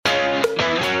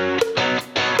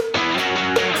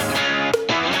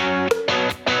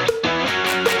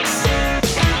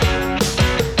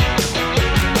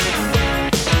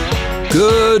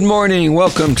Good morning.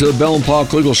 Welcome to the Bell and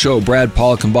Pollock Legal Show. Brad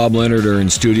Pollock and Bob Leonard are in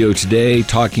studio today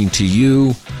talking to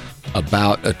you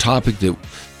about a topic that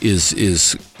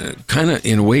is kind of,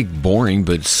 in a way, boring,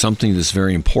 but something that's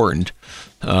very important.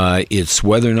 It's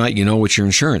whether or not you know what your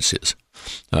insurance is.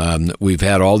 We've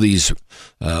had all these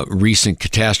recent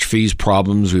catastrophes,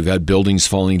 problems. We've had buildings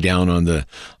falling down on the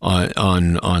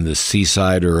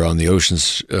seaside or on the ocean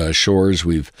shores.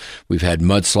 We've had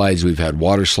mudslides. We've had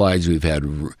water slides. We've had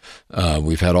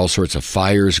all sorts of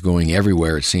fires going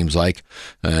everywhere. It seems like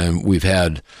we've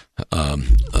had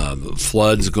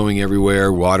floods going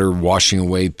everywhere, water washing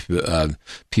away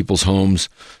people's homes,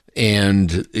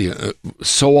 and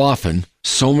so often,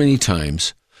 so many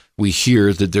times, we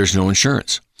hear that there's no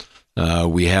insurance.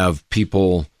 We have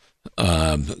people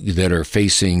that are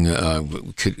facing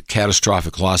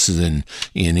catastrophic losses in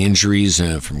injuries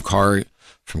from car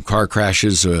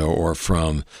crashes or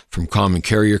from common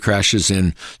carrier crashes,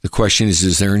 and the question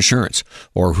is there insurance,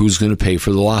 or who's going to pay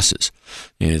for the losses?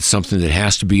 And it's something that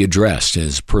has to be addressed.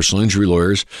 As personal injury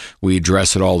lawyers, we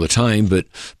address it all the time, but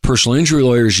personal injury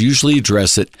lawyers usually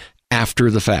address it after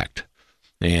the fact.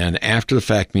 And after the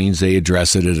fact means they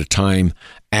address it at a time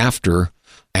after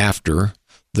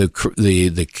the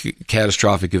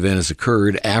catastrophic event has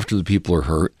occurred, after the people are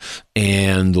hurt,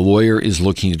 and the lawyer is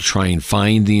looking to try and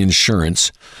find the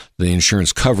insurance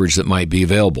coverage that might be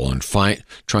available, and try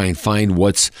and find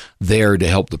what's there to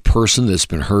help the person that's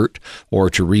been hurt, or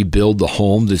to rebuild the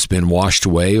home that's been washed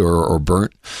away or burned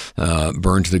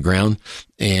to the ground,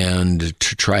 and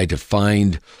to try to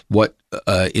find what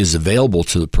is available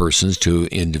to the persons, to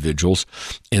individuals.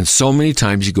 And so many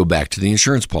times you go back to the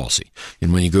insurance policy.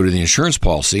 And when you go to the insurance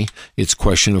policy, it's a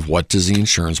question of what does the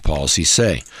insurance policy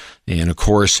say? And of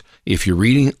course, if you're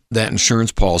reading that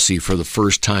insurance policy for the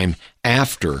first time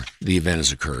after the event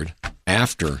has occurred,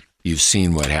 after you've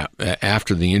seen what happened,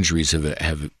 after the injuries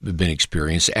have been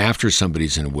experienced, after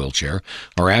somebody's in a wheelchair,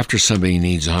 or after somebody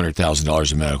needs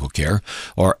 $100,000 of medical care,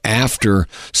 or after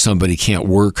somebody can't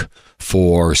work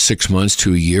for 6 months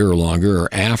to a year or longer, or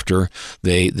after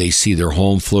they see their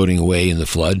home floating away in the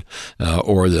flood,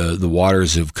 or the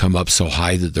waters have come up so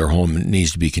high that their home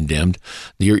needs to be condemned,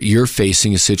 you're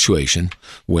facing a situation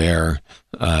where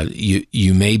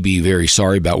you may be very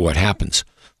sorry about what happens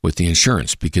with the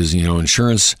insurance, because,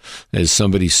 insurance, as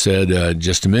somebody said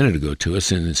just a minute ago to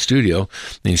us in the studio,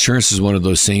 the insurance is one of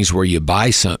those things where you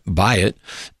buy it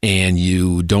and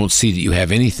you don't see that you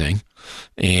have anything.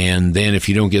 And then if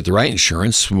you don't get the right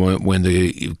insurance, when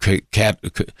the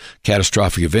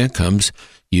catastrophic event comes,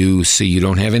 you see you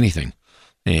don't have anything.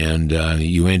 And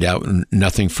you end out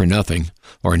nothing for nothing,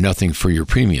 or nothing for your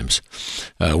premiums.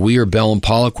 We are Bell and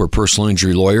Pollock. We're personal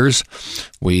injury lawyers.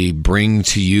 We bring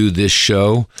to you this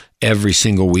show every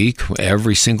single week. We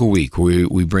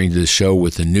bring to the show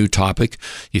with a new topic.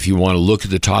 If you want to look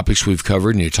at the topics we've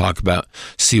covered and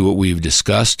see what we've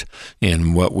discussed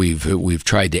and what we've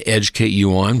tried to educate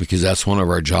you on, because that's one of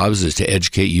our jobs, is to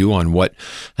educate you on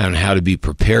how to be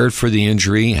prepared for the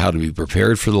injury, how to be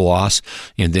prepared for the loss,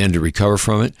 and then to recover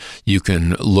from it. You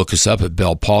can look us up at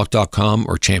bellpollock.com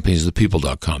or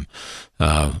championsofthepeople.com.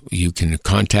 You can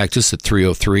contact us at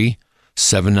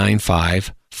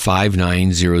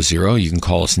 303-795-5900. You can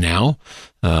call us now.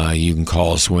 You can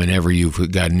call us whenever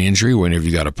you've got an injury, whenever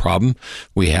you got a problem.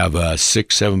 We have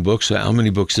 6-7 books. How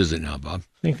many books is it now, Bob?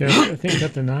 I think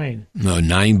up to 9.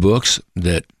 9 books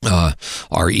that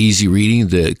are easy reading,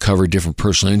 that cover different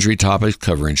personal injury topics,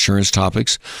 cover insurance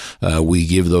topics. We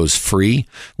give those free.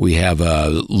 We have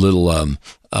little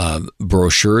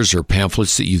brochures or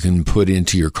pamphlets that you can put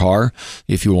into your car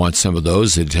if you want some of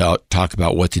those that talk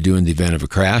about what to do in the event of a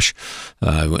crash,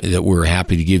 that we're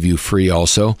happy to give you free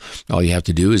also. All you have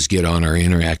to do is get on our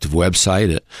interactive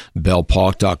website at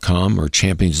bellpollock.com or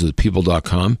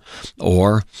championsofthepeople.com,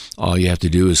 or all you have to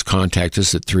do is contact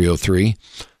us at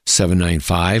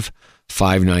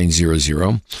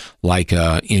 303-795-5900. Like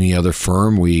any other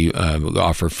firm, we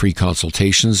offer free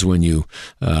consultations when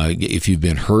if you've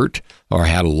been hurt or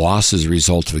had a loss as a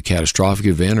result of a catastrophic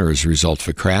event or as a result of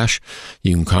a crash.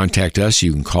 You can contact us.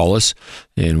 You can call us.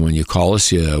 And when you call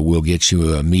us, we'll get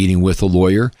you a meeting with a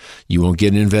lawyer. You won't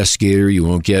get an investigator. You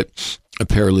won't get a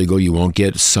paralegal. You won't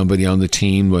get somebody on the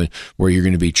team where you're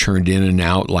going to be churned in and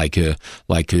out like you're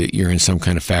in some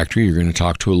kind of factory. You're going to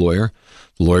talk to a lawyer.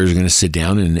 The lawyers are going to sit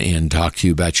down and talk to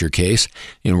you about your case,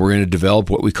 and we're going to develop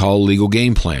what we call a legal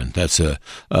game plan. That's a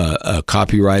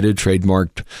copyrighted,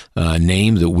 trademarked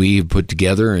name that we've put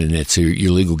together, and it's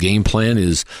your legal game plan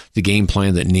is the game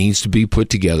plan that needs to be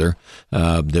put together,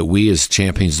 that we as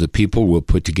champions of the people will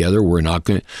put together. We're not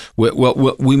going to,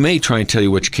 we may try and tell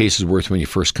you what your case is worth when you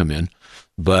first come in.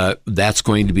 but that's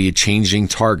going to be a changing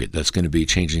target. That's going to be a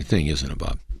changing thing, isn't it,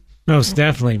 Bob? Most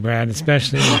definitely, Brad,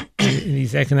 especially in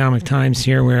these economic times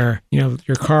here where,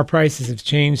 your car prices have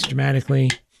changed dramatically.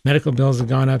 Medical bills have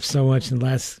gone up so much in the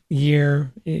last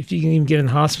year. If you can even get in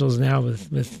hospitals now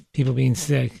with people being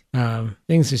sick,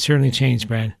 things have certainly changed,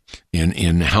 Brad.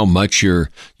 And how much your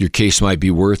case might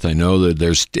be worth. I know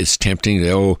that it's tempting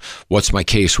to, what's my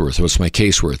case worth? What's my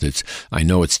case worth? I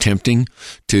know it's tempting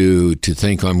to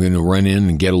think I'm going to run in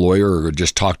and get a lawyer or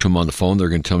just talk to them on the phone. They're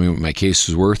going to tell me what my case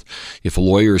is worth. If a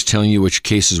lawyer is telling you what your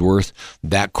case is worth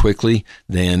that quickly,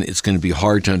 then it's going to be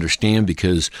hard to understand,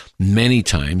 because many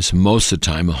times, most of the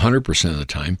time, 100% of the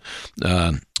time,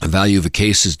 the value of a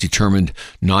case is determined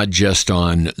not just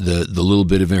on the little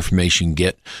bit of information you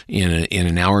get in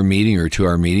an hour meeting or a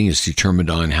 2-hour meeting. It's determined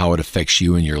on how it affects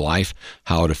you in your life,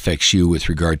 how it affects you with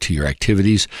regard to your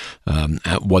activities,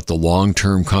 what the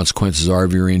long-term consequences are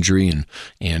of your injury,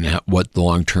 and what the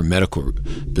long-term medical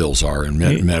bills are and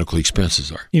medical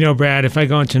expenses are. Brad, if I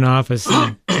go into an office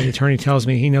and the attorney tells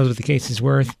me he knows what the case is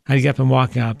worth, I get up and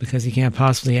walk out, because he can't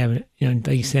possibly have it. Like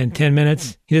you said, in 10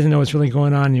 minutes, he doesn't know what's really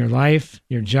going on in your life,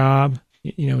 your job,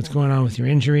 what's going on with your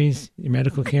injuries, your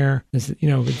medical care.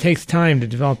 It takes time to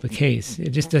develop a case. It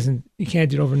just doesn't, you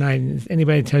can't do it overnight. And if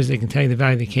anybody tells you they can tell you the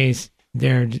value of the case,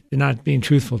 they're not being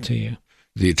truthful to you.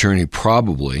 The attorney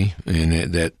probably,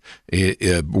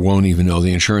 it won't even know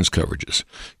the insurance coverages,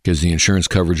 because the insurance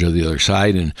coverage of the other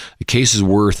side, and the case is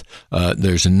worth,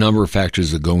 there's a number of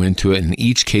factors that go into it, and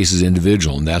each case is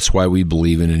individual, and that's why we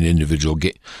believe in an individual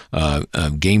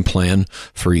game plan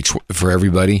for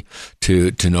everybody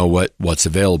to know what's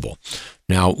available.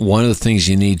 Now, one of the things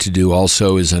you need to do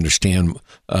also is understand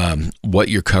what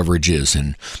your coverage is.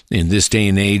 And in this day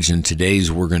and age, in today's,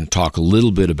 we're going to talk a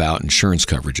little bit about insurance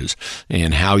coverages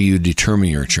and how you determine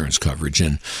your insurance coverage.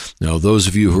 And those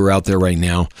of you who are out there right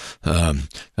now,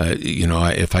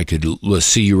 if I could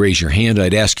see you raise your hand,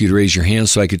 I'd ask you to raise your hand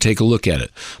so I could take a look at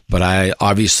it. But I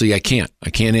can't. I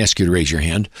can't ask you to raise your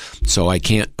hand, so I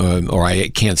can't, or I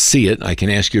can't see it. I can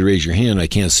ask you to raise your hand. I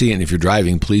can't see it. And if you're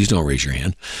driving, please don't raise your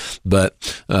hand. But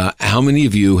how many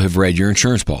of you have read your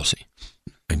insurance policy?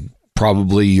 And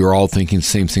probably you're all thinking the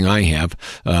same thing I have.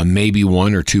 Maybe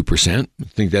 1 or 2%. I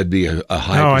think that'd be a high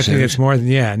percentage. I think it's more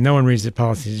than, no one reads the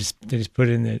policy. They just put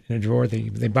it in a drawer.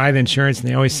 They buy the insurance and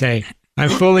they always say, I'm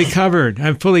fully covered.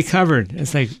 I'm fully covered.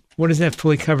 It's like, what does that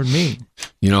fully covered mean?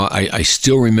 I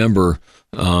still remember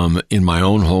in my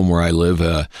own home where I live,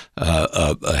 a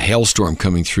hailstorm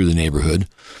coming through the neighborhood,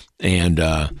 and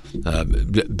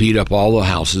beat up all the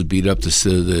houses, beat up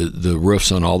the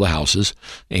roofs on all the houses,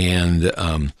 and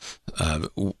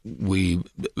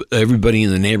everybody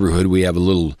in the neighborhood, we have a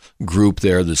little group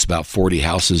there that's about 40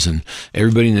 houses, and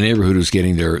everybody in the neighborhood was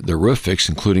getting their roof fixed,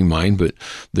 including mine, but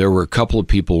there were a couple of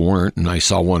people who weren't, and I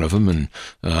saw one of them, and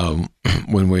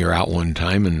when we were out one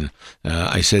time, and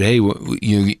I said, hey, do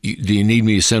you need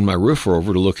me to send my roofer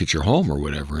over to look at your home or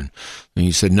whatever? And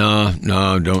he said, no,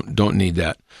 don't need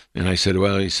that. And I said,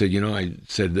 well, he said, I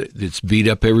said that it's beat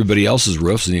up everybody else's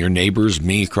roofs, and your neighbors,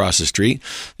 me across the street.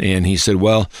 And he said,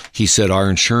 our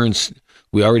insurance,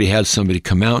 we already had somebody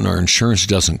come out, and our insurance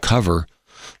doesn't cover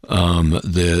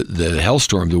the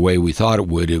hailstorm the way we thought it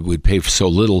would. It would pay for so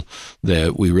little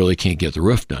that we really can't get the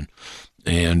roof done.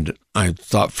 And I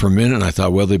thought for a minute, and I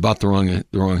thought, well, they bought the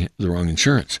wrong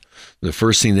insurance. The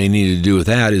first thing they needed to do with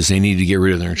that is they needed to get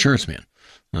rid of their insurance man.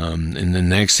 And the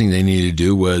next thing they needed to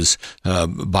do was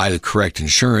buy the correct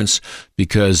insurance,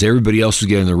 because everybody else was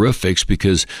getting the roof fixed,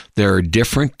 because there are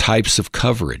different types of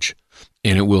coverage,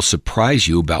 and it will surprise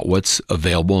you about what's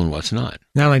available and what's not.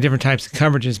 Not only different types of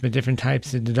coverages, but different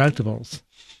types of deductibles.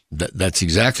 That's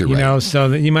exactly right. So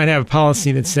that you might have a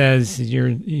policy that says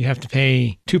you have to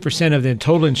pay 2% of the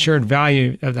total insured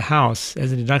value of the house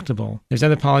as a deductible. There's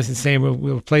other policies that say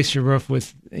we'll replace your roof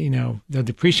with, they'll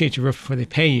depreciate your roof before they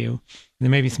pay you. And there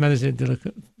may be some others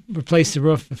that replace the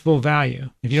roof at full value.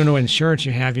 If you don't know what insurance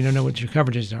you have, you don't know what your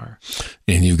coverages are.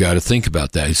 And you've got to think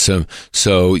about that. So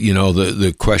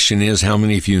the question is, how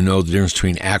many of you know the difference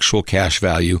between actual cash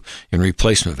value and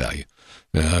replacement value?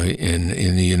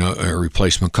 In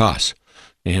replacement costs.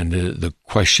 And the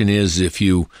question is, if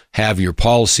you have your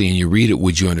policy and you read it,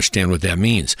 would you understand what that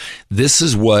means? This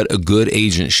is what a good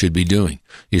agent should be doing.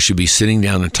 You should be sitting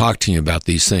down and talking to you about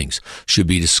these things. Should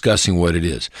be discussing what it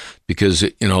is. Because,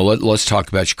 let's talk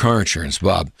about your car insurance,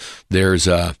 Bob. There's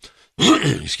a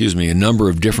number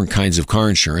of different kinds of car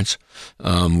insurance.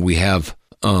 We have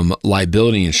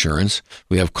liability insurance,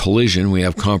 we have collision, we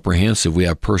have comprehensive, we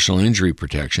have personal injury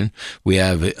protection, we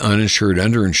have uninsured,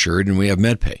 underinsured, and we have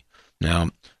MedPay. Now,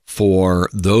 for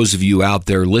those of you out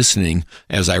there listening,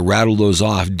 as I rattle those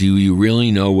off, do you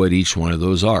really know what each one of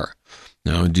those are?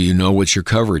 Now, do you know what your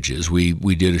coverage is? We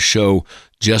did a show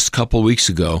just a couple of weeks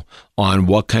ago on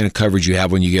what kind of coverage you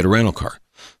have when you get a rental car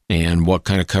and what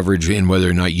kind of coverage and whether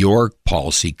or not your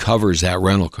policy covers that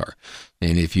rental car.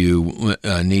 And if you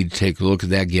need to take a look at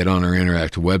that, get on our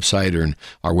interactive website or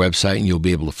our website, and you'll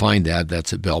be able to find that.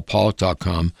 That's at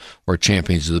bellpollock.com or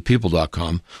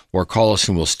championsofthepeople.com, or call us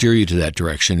and we'll steer you to that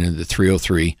direction in the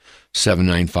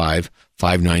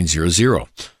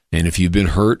 303-795-5900. And if you've been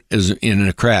hurt in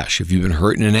a crash, if you've been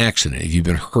hurt in an accident, if you've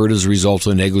been hurt as a result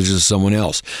of the negligence of someone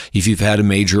else, if you've had a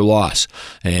major loss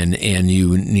and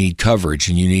you need coverage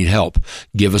and you need help,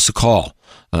 give us a call.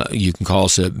 You can call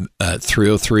us at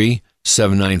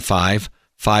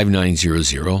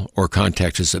 303-795-5900 or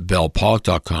contact us at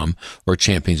bellpollock.com or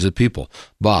Champions of the People.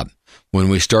 Bob, when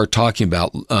we start talking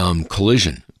about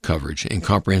collision coverage and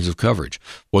comprehensive coverage,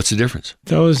 what's the difference?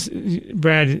 Those,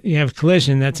 Brad, you have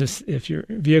collision. That's if your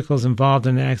vehicle is involved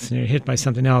in an accident or hit by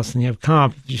something else, and you have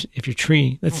comp. If your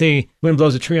tree, let's say wind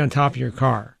blows a tree on top of your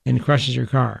car and crushes your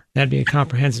car, that'd be a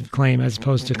comprehensive claim as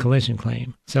opposed to a collision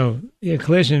claim. So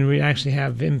collision, we actually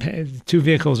have two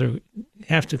vehicles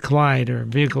have to collide, or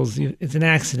vehicles. It's an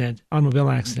accident,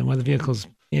 automobile accident, where the vehicle's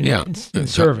in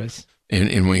service.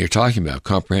 And when you're talking about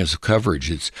comprehensive coverage,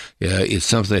 it's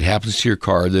something that happens to your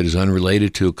car that is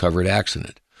unrelated to a covered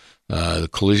accident. The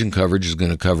collision coverage is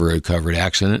going to cover a covered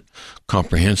accident.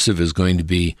 Comprehensive is going to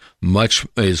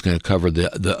cover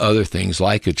the other things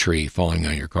like a tree falling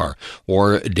on your car,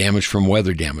 or damage from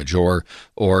weather damage, or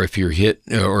if you're hit,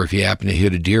 or if you happen to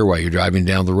hit a deer while you're driving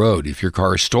down the road, if your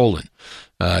car is stolen.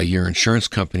 Your insurance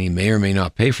company may or may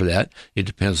not pay for that. It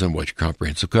depends on what your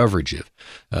comprehensive coverage is.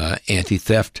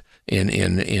 Anti-theft. And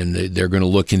they're going to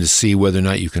look in to see whether or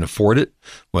not you can afford it.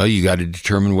 Well, you got to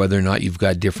determine whether or not you've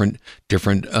got different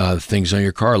things on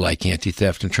your car, like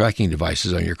anti-theft and tracking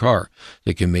devices on your car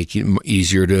that can make it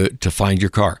easier to find your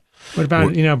car. What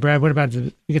about, Brad,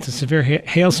 we get some severe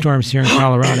hailstorms here in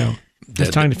Colorado. I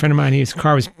was talking to a friend of mine, his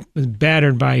car was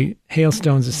battered by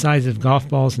hailstones the size of golf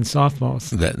balls and softballs.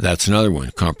 That's another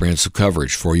one, comprehensive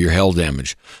coverage for your hail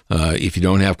damage. If you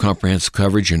don't have comprehensive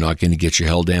coverage, you're not going to get your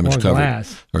hail damage covered.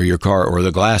 Glass. Or your car, or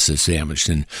the glass is damaged.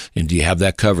 And do you have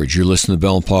that coverage? You're listening to the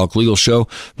Bell and Pollock Legal Show.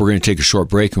 We're going to take a short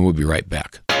break, and we'll be right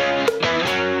back.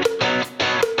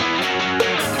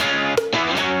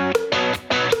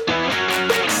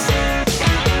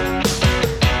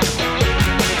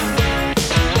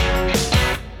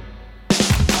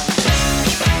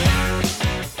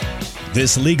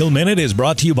 This Legal Minute is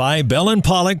brought to you by Bell and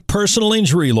Pollock Personal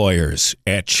Injury Lawyers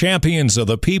at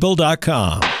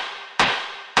championsofthepeople.com.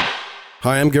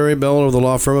 Hi, I'm Gary Bell of the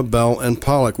law firm of Bell and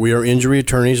Pollock. We are injury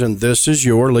attorneys, and this is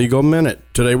your Legal Minute.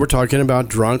 Today we're talking about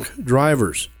drunk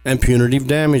drivers and punitive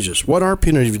damages. What are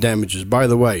punitive damages, by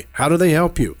the way? How do they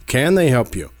help you? Can they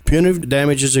help you? Punitive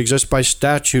damages exist by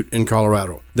statute in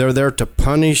Colorado. They're there to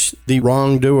punish the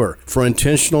wrongdoer for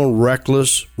intentional,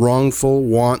 reckless, wrongful,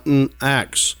 wanton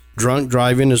acts. Drunk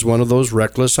driving is one of those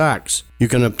reckless acts. You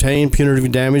can obtain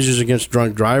punitive damages against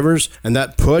drunk drivers, and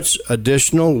that puts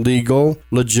additional legal,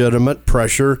 legitimate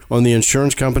pressure on the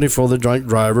insurance company for the drunk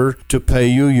driver to pay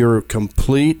you your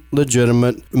complete,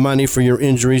 legitimate money for your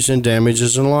injuries and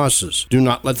damages and losses. Do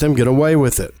not let them get away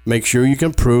with it. Make sure you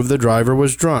can prove the driver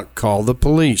was drunk. Call the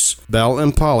police. Bell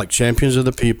and Pollock,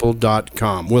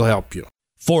 championsofthepeople.com. We'll help you.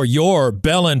 For your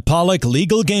Bell and Pollock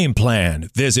legal game plan,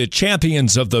 visit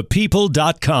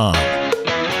championsofthepeople.com.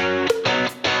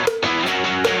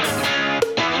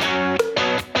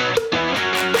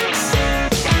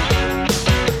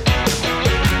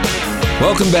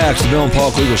 Welcome back to the Bell and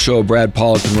Pollock Legal Show. Brad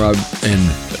Pollock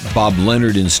and Bob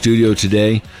Leonard in studio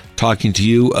today, talking to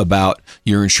you about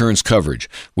your insurance coverage.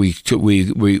 We've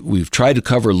tried to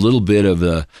cover a little bit of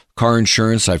the car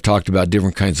insurance. I've talked about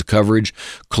different kinds of coverage.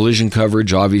 Collision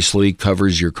coverage obviously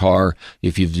covers your car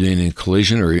if you've been in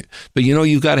collision, but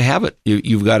you've got to have it.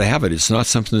 You've got to have it. It's not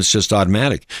something that's just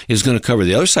automatic. It's going to cover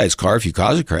the other side's car if you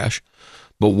cause a crash.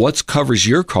 But what covers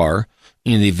your car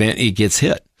in the event it gets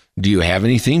hit? Do you have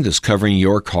anything that's covering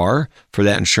your car for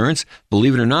that insurance?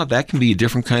 Believe it or not, that can be a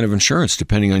different kind of insurance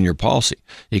depending on your policy.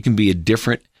 It can be a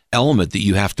different element that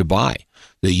you have to buy,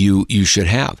 that you should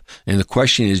have. And the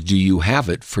question is, do you have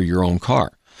it for your own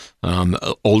car?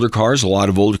 Older cars, a lot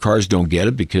of older cars don't get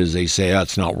it because they say,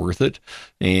 it's not worth it,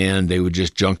 and they would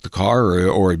just junk the car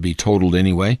or it'd be totaled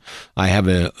anyway. I have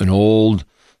an old,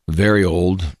 very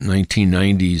old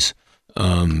 1990s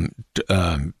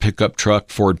pickup truck,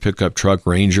 Ford pickup truck,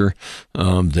 Ranger,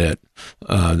 that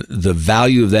the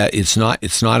value of that, it's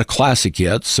not a classic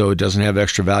yet, so it doesn't have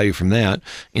extra value from that.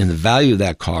 And the value of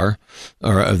that car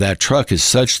or of that truck is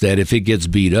such that if it gets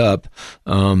beat up,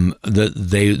 that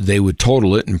they would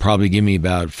total it and probably give me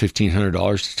about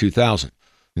 $1,500 to $2,000.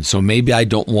 And so maybe I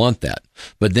don't want that.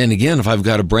 But then again, if I've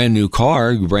got a brand new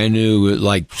car, brand new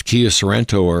like Kia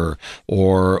Sorento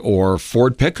or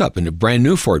Ford pickup, and a brand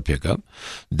new Ford pickup,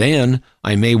 then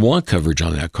I may want coverage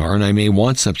on that car, and I may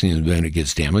want something when it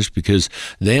gets damaged, because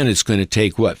then it's going to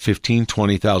take $15,000,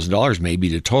 $20,000 maybe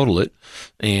to total it.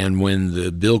 And when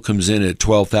the bill comes in at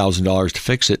 $12,000 to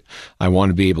fix it, I want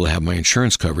to be able to have my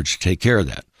insurance coverage to take care of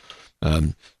that.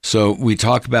 So we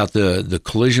talk about the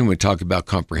collision. We talk about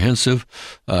comprehensive.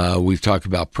 We've talked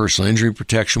about personal injury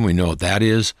protection. We know what that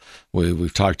is.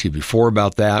 We've talked to you before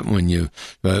about that. When you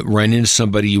run into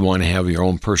somebody, you want to have your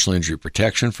own personal injury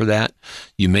protection for that.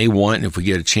 You may want, and if we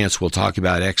get a chance, we'll talk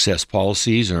about excess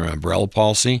policies or umbrella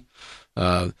policy,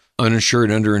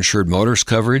 uninsured, underinsured motorist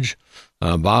coverage.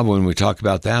 Bob, when we talk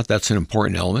about that, that's an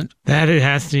important element. That it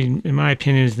has to, in my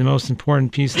opinion, is the most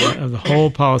important piece of the whole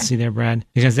policy there, Brad,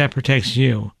 because that protects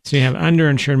you. So you have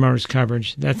underinsured motorist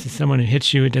coverage. That's if someone who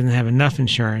hits you, it doesn't have enough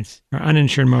insurance. Or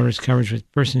uninsured motorist coverage, with the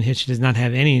person who hits you does not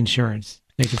have any insurance.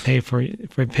 They could pay for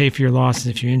your losses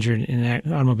if you're injured in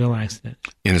an automobile accident.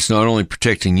 And it's not only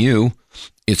protecting you,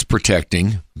 it's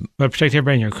protecting... But protect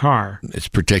everybody in your car. It's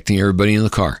protecting everybody in the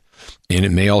car. And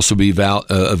it may also be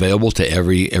available to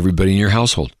everybody in your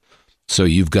household. So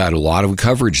you've got a lot of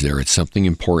coverage there. It's something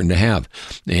important to have.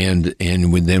 And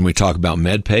then we talk about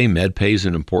MedPay. MedPay is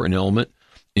an important element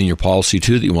in your policy,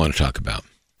 too, that you want to talk about.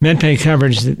 MedPay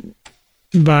coverage,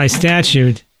 by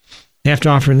statute, they have to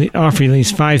offer you at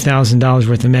least $5,000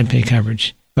 worth of MedPay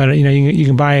coverage. But you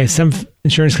can buy, some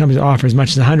insurance companies offer as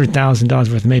much as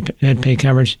 $100,000 worth of MedPay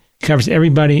coverage. It covers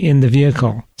everybody in the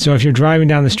vehicle. So if you're driving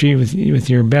down the street with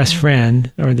your best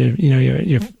friend or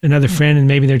your another friend and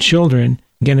maybe their children,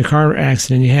 get in a car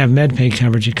accident, you have MedPay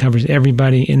coverage. It covers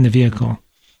everybody in the vehicle.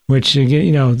 Which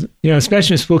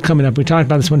especially with school coming up, we talked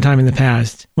about this one time in the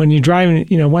past. When you're driving,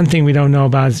 one thing we don't know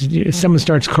about is if someone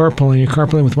starts carpooling, you're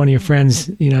carpooling with one of your friends,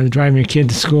 driving your kid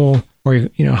to school, or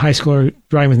high schooler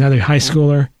driving with another high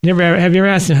schooler. Have you ever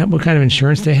asked them what kind of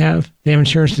insurance they have? They have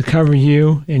insurance to cover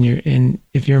you, and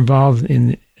if you're involved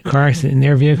in a car accident in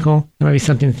their vehicle, that might be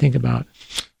something to think about.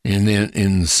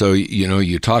 And so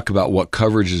you talk about what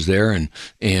coverage is there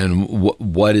and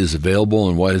what is available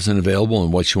and what isn't available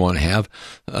and what you want to have.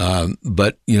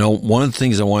 But one of the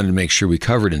things I wanted to make sure we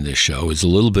covered in this show is a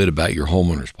little bit about your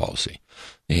homeowner's policy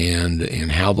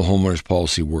and how the homeowner's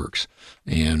policy works,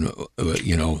 and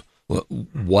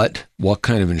what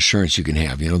kind of insurance you can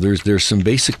have. There's some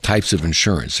basic types of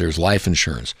insurance. There's life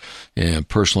insurance,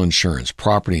 personal insurance,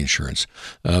 property insurance,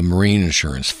 marine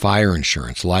insurance, fire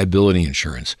insurance, liability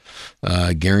insurance,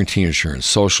 guarantee insurance,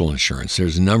 social insurance.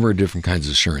 There's a number of different kinds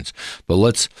of insurance. But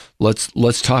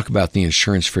let's talk about the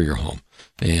insurance for your home.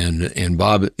 And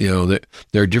Bob, there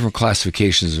are different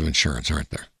classifications of insurance, aren't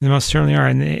there? There most certainly are,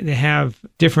 and they have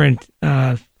different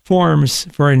forms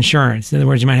for insurance. In other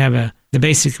words, you might have the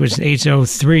basic, which is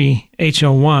HO3,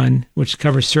 HO1, which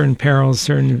covers certain perils,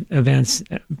 certain events,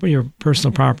 your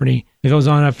personal property. It goes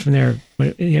on up from there.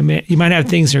 You might have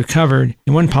things that are covered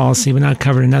in one policy, but not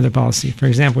covered in another policy. For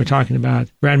example, we're talking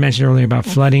about, Brad mentioned earlier about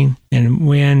flooding and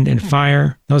wind and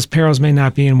fire. Those perils may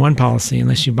not be in one policy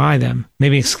unless you buy them,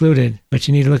 maybe excluded, but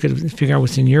you need to figure out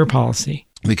what's in your policy.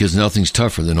 Because nothing's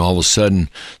tougher than all of a sudden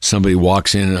somebody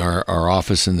walks in our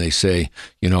office and they say,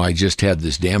 I just had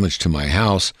this damage to my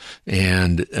house.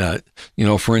 And,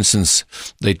 for instance,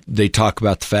 they talk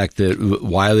about the fact that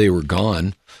while they were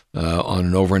gone on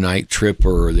an overnight trip,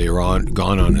 or they were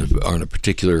gone on a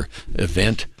particular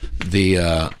event,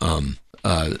 the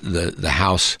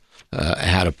house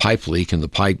had a pipe leak, and the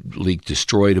pipe leak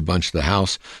destroyed a bunch of the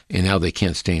house. And now they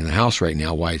can't stay in the house right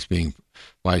now while it's being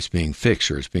fixed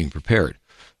or it's being prepared.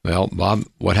 Well, Bob,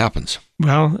 what happens?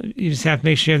 Well, you just have to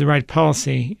make sure you have the right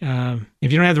policy.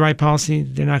 If you don't have the right policy,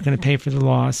 they're not going to pay for the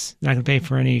loss. They're not going to pay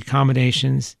for any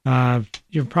accommodations.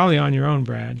 You're probably on your own,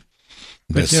 Brad.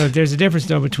 But there's a difference,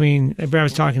 though, between, Brad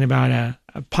was talking about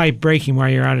a pipe breaking while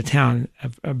you're out of town,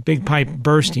 a big pipe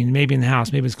bursting, maybe in the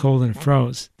house, maybe it's cold and it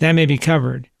froze. That may be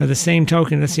covered. By the same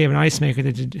token, let's say you have an ice maker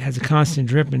that has a constant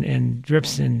drip and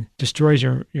drips and destroys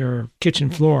your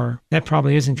kitchen floor. That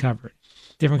probably isn't covered.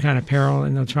 different kind of peril,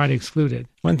 and they'll try to exclude it.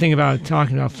 One thing about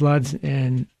talking about floods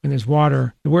and when there's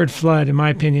water, the word flood, in my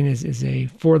opinion, is a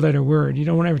 4-letter word. You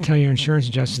don't want to ever tell your insurance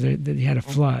adjuster that you had a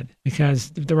flood, because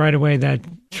the right of way that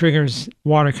triggers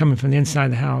water coming from the inside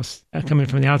of the house, coming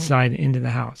from the outside into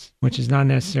the house, which is not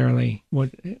necessarily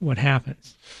what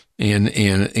happens. And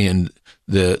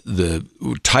the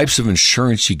types of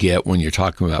insurance you get when you're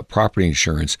talking about property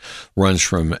insurance runs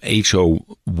from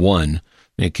HO1.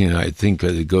 I think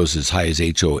it goes as high as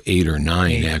HO8 or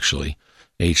 9, actually.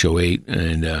 HO8,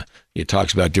 and it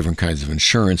talks about different kinds of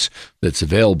insurance that's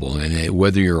available, and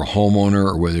whether you're a homeowner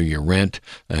or whether you rent,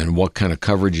 and what kind of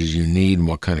coverages you need and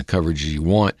what kind of coverages you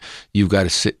want. You've got to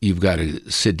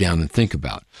sit down and think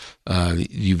about.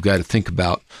 You've got to think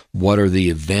about what are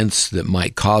the events that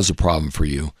might cause a problem for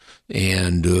you,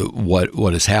 and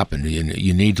what has happened.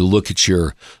 You need to look at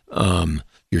your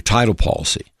title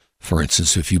policy. For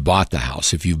instance, if you bought the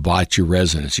house, if you bought your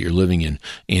residence that you're living in,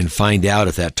 and find out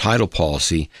if that title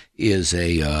policy is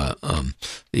does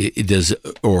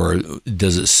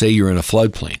it say you're in a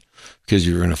floodplain? Because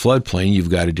if you're in a floodplain, you've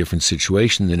got a different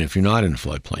situation than if you're not in a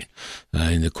floodplain.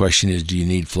 And the question is, do you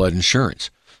need flood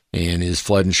insurance? And is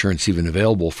flood insurance even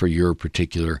available for your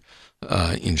particular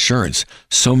insurance?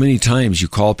 So many times you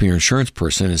call up your insurance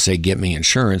person and say, get me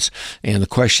insurance. And the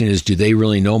question is, do they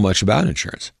really know much about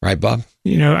insurance? Right, Bob?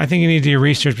 I think you need to do your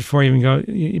research before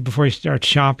you start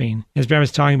shopping. As Brad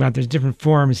was talking about, there's different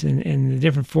forms, and the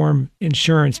different form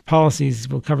insurance policies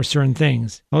will cover certain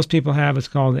things. Most people have what's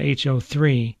called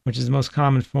HO3, which is the most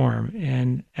common form,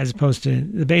 and as opposed to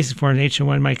the basic form,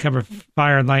 HO1 might cover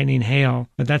fire, lightning, hail,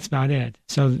 but that's about it.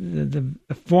 So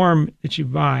the form that you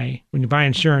buy when you buy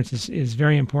insurance is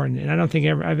very important. And I don't think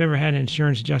I've ever had an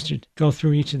insurance adjuster go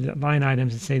through each of the line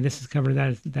items and say, this is covered,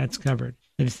 that's covered.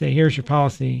 They just say, here's your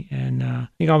policy. And I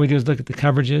think all we do is look at the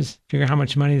coverages, figure out how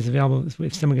much money is available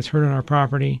if someone gets hurt on our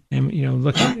property, and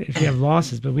look at if you have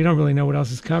losses, but we don't really know what else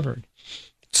is covered.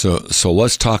 So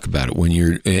let's talk about it. When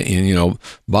you're, and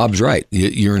Bob's right.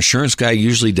 Your insurance guy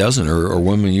usually doesn't, or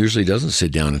woman usually doesn't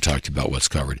sit down and talk to you about what's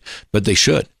covered, but they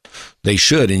should. They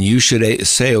should, and you should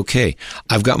say, okay,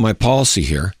 I've got my policy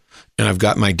here, and I've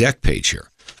got my deck page here.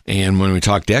 And when we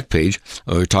talk deck page,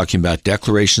 we're talking about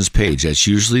declarations page. That's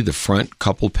usually the front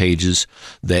couple pages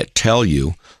that tell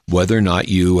you whether or not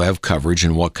you have coverage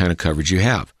and what kind of coverage you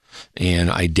have,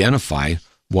 and identify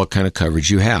what kind of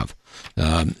coverage you have.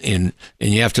 And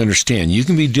you have to understand, you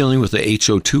can be dealing with the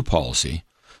HO2 policy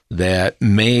that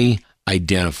may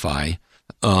identify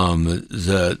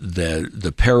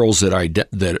the perils that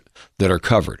are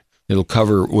covered. It'll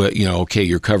cover, okay,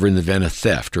 you're covered in the event of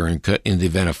theft or in the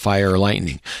event of fire or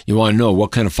lightning. You want to know,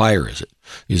 what kind of fire is it?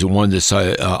 Is it one that's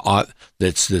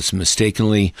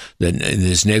mistakenly, that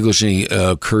this negligently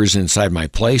occurs inside my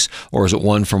place, or is it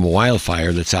one from a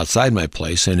wildfire that's outside my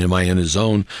place, and am I in a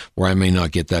zone where I may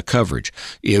not get that coverage?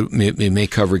 It may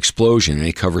cover explosion, it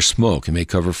may cover smoke, it may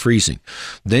cover freezing.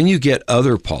 Then you get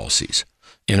other policies,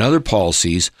 and other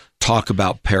policies talk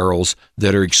about perils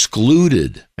that are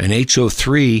excluded. An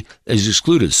HO3 is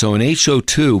excluded. So an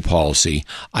HO2 policy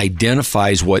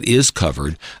identifies what is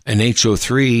covered. An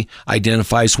HO3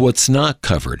 identifies what's not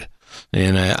covered.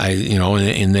 And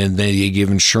and then they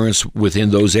give insurance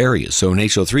within those areas. So an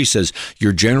HO3 says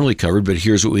you're generally covered, but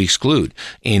here's what we exclude.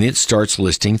 And it starts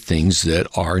listing things that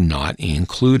are not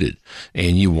included.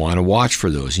 And you want to watch for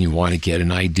those, and you want to get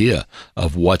an idea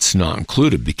of what's not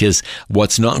included, because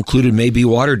what's not included may be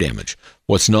water damage.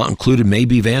 What's not included may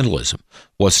be vandalism.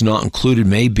 What's not included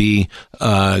may be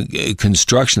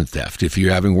construction theft. If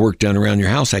you're having work done around your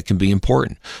house, that can be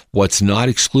important. What's not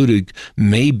excluded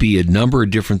may be a number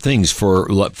of different things. For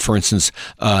instance,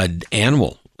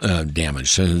 animal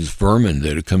damage, so vermin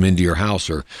that have come into your house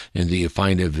or and that you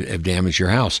find have damaged your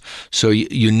house. So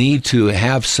you need to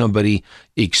have somebody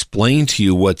explain to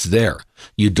you what's there.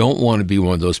 You don't want to be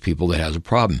one of those people that has a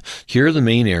problem. Here are the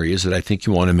main areas that I think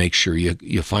you want to make sure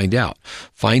you find out.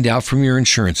 Find out from your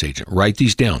insurance agent. Write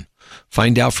these down.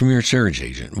 Find out from your insurance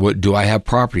agent, what do I have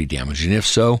property damage? And if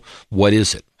so, what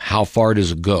is it? How far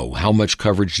does it go? How much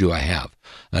coverage do I have?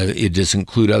 It does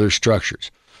include other structures.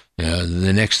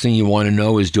 The next thing you want to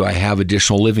know is, do I have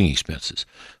additional living expenses?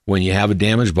 When you have a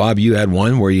damage, Bob, you had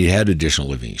one where you had additional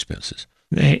living expenses.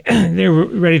 They were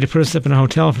ready to put us up in a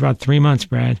hotel for about 3 months,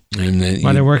 Brad,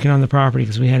 while they're working on the property,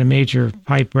 because we had a major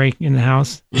pipe break in the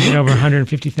house. We had over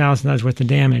 $150,000 worth of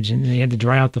damage, and they had to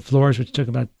dry out the floors, which took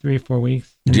about 3 or 4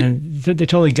 weeks. And then they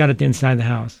totally gutted the inside of the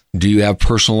house. Do you have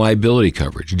personal liability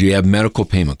coverage? Do you have medical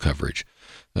payment coverage?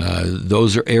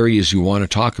 Those are areas you want to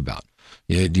talk about.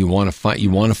 Do you want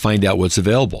to find out what's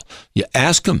available? You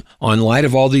ask them, in light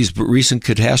of all these recent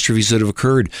catastrophes that have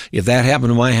occurred, if that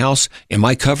happened to my house, am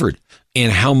I covered?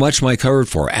 And how much am I covered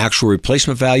for? Actual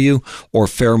replacement value or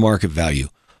fair market value?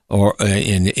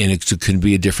 And it could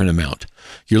be a different amount.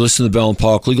 You're listening to the Bell and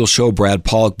Pollock Legal Show. Brad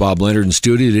Pollock, Bob Leonard in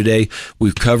studio today.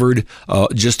 We've covered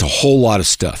just a whole lot of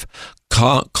stuff.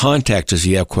 Contact us if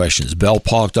you have questions.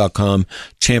 BellPollock.com,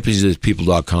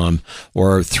 championsofthepeople.com,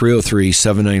 or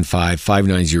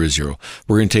 303-795-5900.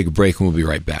 We're going to take a break and we'll be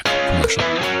right back. Commercial.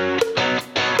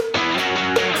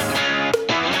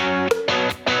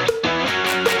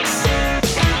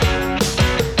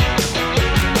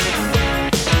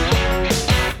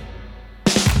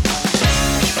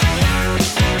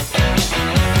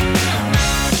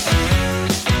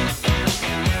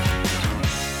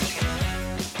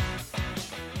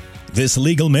 This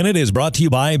Legal Minute is brought to you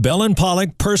by Bell and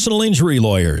Pollock Personal Injury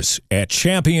Lawyers at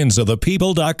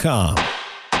championsofthepeople.com.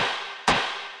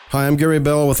 Hi, I'm Gary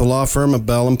Bell with the law firm of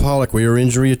Bell and Pollock. We are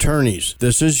injury attorneys.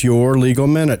 This is your Legal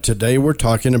Minute. Today we're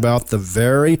talking about the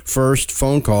very first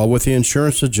phone call with the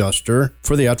insurance adjuster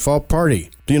for the at-fault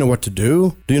party. Do you know what to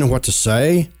do? Do you know what to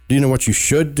say? Do you know what you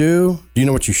should do? Do you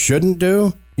know what you shouldn't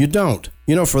do? You don't.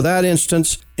 For that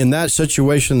instance, in that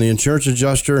situation, the insurance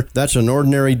adjuster, that's an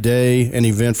ordinary day and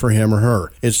event for him or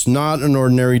her. It's not an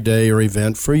ordinary day or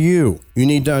event for you. You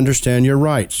need to understand your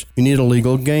rights. You need a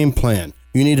legal game plan.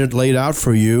 You need it laid out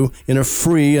for you in a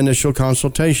free initial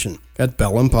consultation. At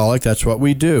Bell and Pollock, that's what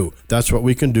we do. That's what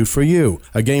we can do for you.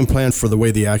 A game plan for the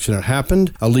way the accident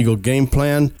happened, a legal game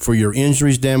plan for your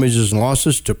injuries, damages, and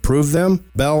losses to prove them.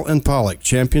 Bell and Pollock,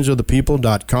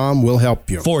 championsofthepeople.com will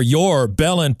help you. For your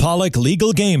Bell and Pollock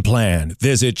legal game plan,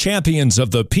 visit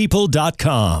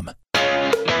championsofthepeople.com.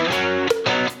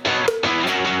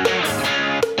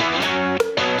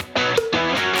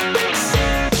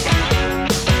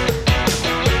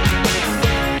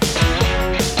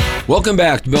 Welcome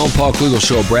back to Bell and Pollock Legal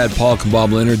Show. Brad Pollock and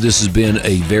Bob Leonard. This has been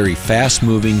a very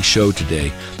fast-moving show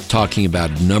today, talking about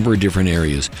a number of different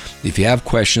areas. If you have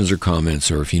questions or comments,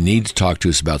 or if you need to talk to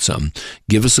us about something,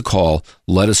 give us a call.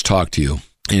 Let us talk to you.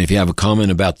 And if you have a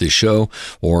comment about this show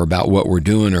or about what we're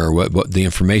doing or what the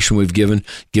information we've given,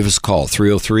 give us a call,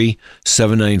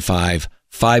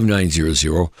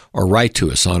 303-795-5900, or write to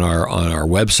us on our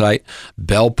website,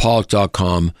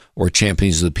 bellpollock.com or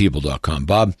championsofthepeople.com.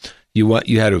 Bob,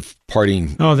 you had a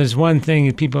parting... Oh, there's one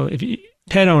thing, people,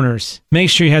 pet owners, make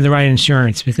sure you have the right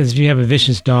insurance, because if you have a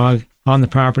vicious dog on the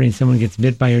property and someone gets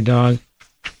bit by your dog,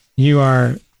 you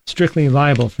are strictly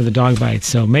liable for the dog bites.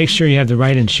 So make sure you have the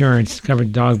right insurance to cover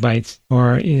dog bites,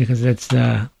 or because it's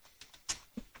may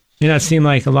not seem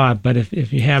like a lot, but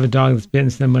if you have a dog that's bitten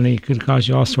somebody, it could cause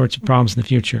you all sorts of problems in the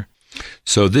future.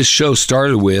 So this show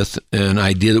started with an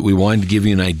idea that we wanted to give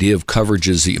you an idea of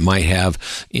coverages that you might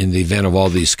have in the event of all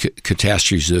these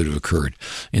catastrophes that have occurred.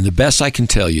 And the best I can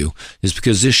tell you is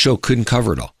because this show couldn't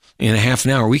cover it all. In a half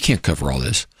an hour, we can't cover all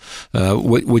this.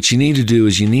 What you need to do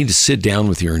is you need to sit down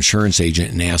with your insurance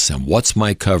agent and ask them, what's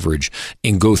my coverage?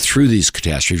 And go through these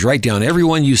catastrophes. Write down every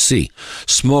one you see.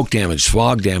 Smoke damage,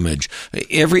 fog damage,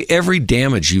 every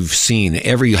damage you've seen,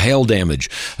 every hail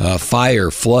damage, fire,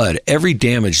 flood, every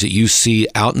damage that you see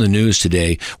out in the news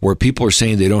today where people are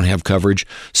saying they don't have coverage.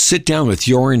 Sit down with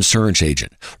your insurance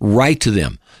agent. Write to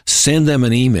them. Send them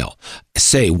an email.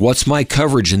 Say, what's my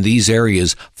coverage in these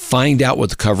areas? Find out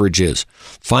what the coverage is.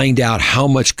 Find out how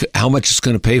much it's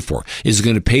going to pay for. Is it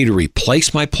going to pay to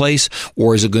replace my place,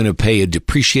 or is it going to pay a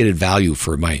depreciated value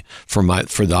for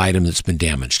the item that's been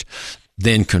damaged?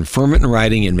 Then confirm it in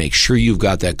writing and make sure you've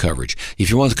got that coverage.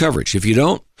 If you want the coverage. If you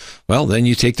don't, well, then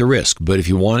you take the risk. But if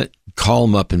you want it, call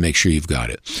them up and make sure you've got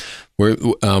it. We're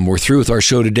through with our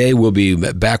show today. We'll be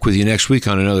back with you next week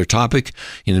on another topic.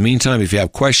 In the meantime, if you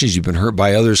have questions, you've been hurt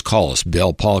by others, call us,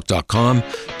 bellpollock.com,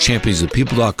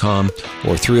 championsofthepeople.com,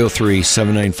 or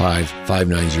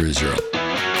 303-795-5900.